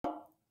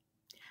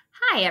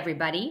Hi,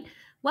 everybody.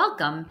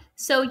 Welcome.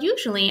 So,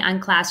 usually on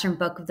Classroom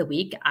Book of the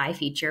Week, I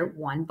feature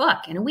one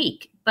book in a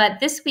week. But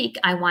this week,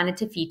 I wanted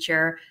to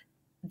feature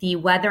the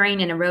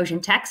Weathering and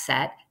Erosion text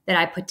set that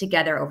I put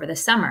together over the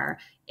summer.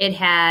 It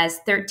has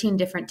 13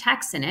 different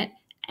texts in it,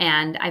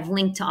 and I've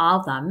linked to all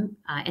of them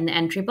in the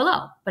entry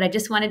below. But I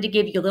just wanted to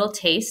give you a little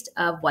taste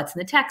of what's in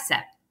the text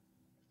set.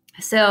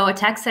 So, a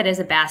text set is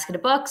a basket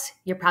of books.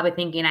 You're probably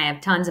thinking I have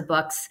tons of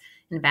books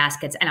in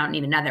baskets. I don't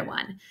need another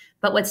one.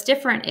 But what's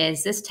different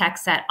is this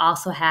text set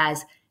also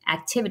has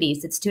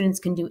activities that students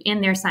can do in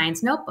their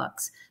science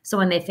notebooks. So,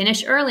 when they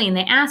finish early and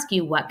they ask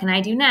you, what can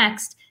I do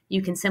next?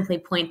 You can simply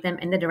point them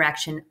in the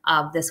direction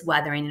of this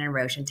weathering and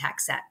erosion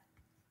text set.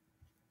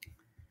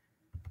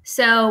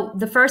 So,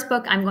 the first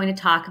book I'm going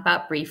to talk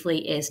about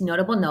briefly is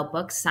Notable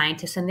Notebooks,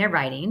 Scientists and Their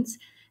Writings.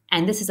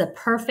 And this is a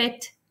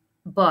perfect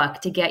book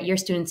to get your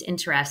students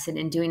interested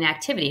in doing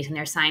activities in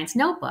their science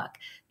notebook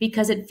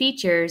because it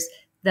features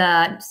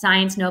the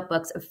science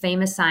notebooks of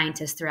famous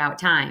scientists throughout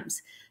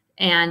times.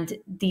 And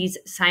these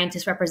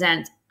scientists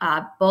represent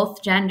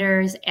both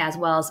genders as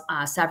well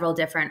as several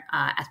different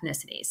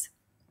ethnicities.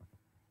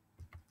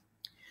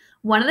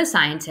 One of the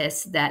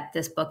scientists that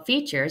this book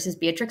features is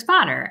Beatrix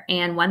Potter.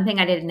 And one thing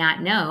I did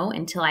not know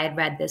until I had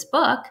read this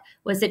book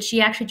was that she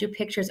actually drew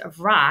pictures of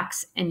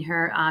rocks in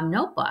her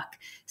notebook.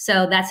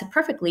 So that's a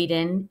perfect lead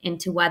in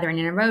into weathering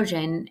and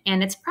erosion.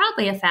 And it's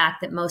probably a fact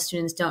that most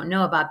students don't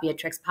know about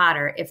Beatrix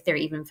Potter if they're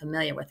even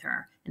familiar with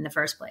her in the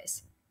first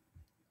place.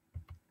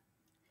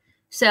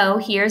 So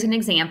here's an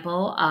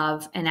example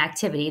of an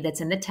activity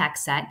that's in the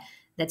text set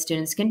that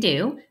students can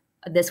do.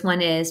 This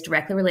one is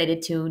directly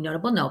related to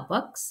notable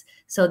notebooks.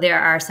 So there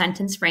are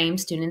sentence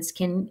frames students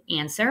can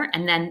answer,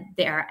 and then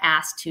they are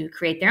asked to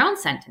create their own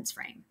sentence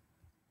frame.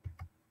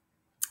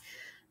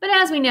 But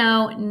as we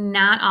know,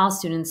 not all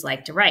students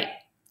like to write.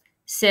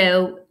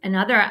 So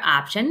another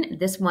option,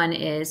 this one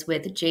is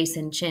with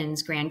Jason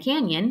Chin's Grand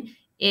Canyon,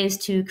 is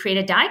to create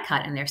a die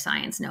cut in their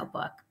science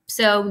notebook.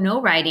 So no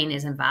writing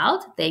is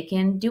involved. They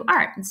can do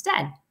art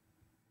instead.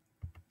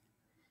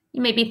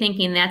 You may be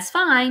thinking that's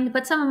fine,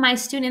 but some of my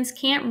students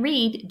can't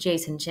read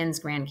Jason Chin's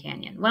Grand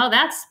Canyon. Well,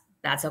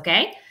 that's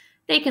okay.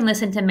 They can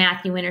listen to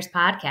Matthew Winter's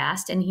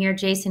podcast and hear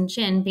Jason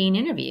Chin being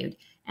interviewed,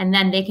 and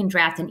then they can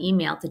draft an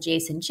email to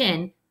Jason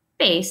Chin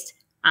based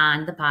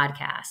on the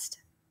podcast.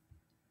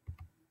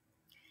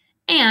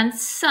 And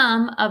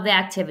some of the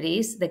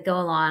activities that go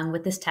along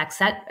with this text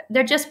set,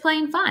 they're just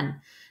plain fun.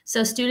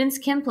 So students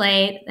can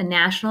play the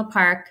National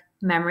Park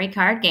memory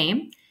card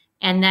game,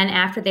 and then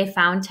after they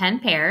found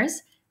 10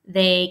 pairs,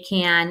 they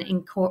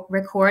can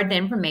record the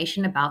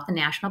information about the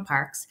national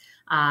parks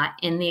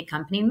in the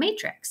accompanying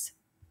matrix.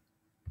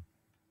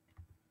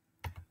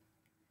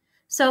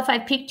 So if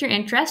I've piqued your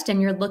interest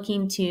and you're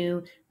looking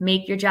to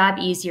make your job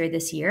easier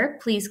this year,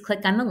 please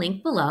click on the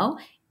link below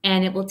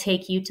and it will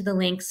take you to the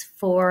links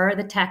for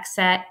the text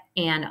set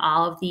and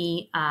all of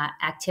the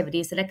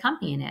activities that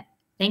accompany it.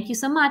 Thank you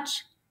so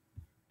much.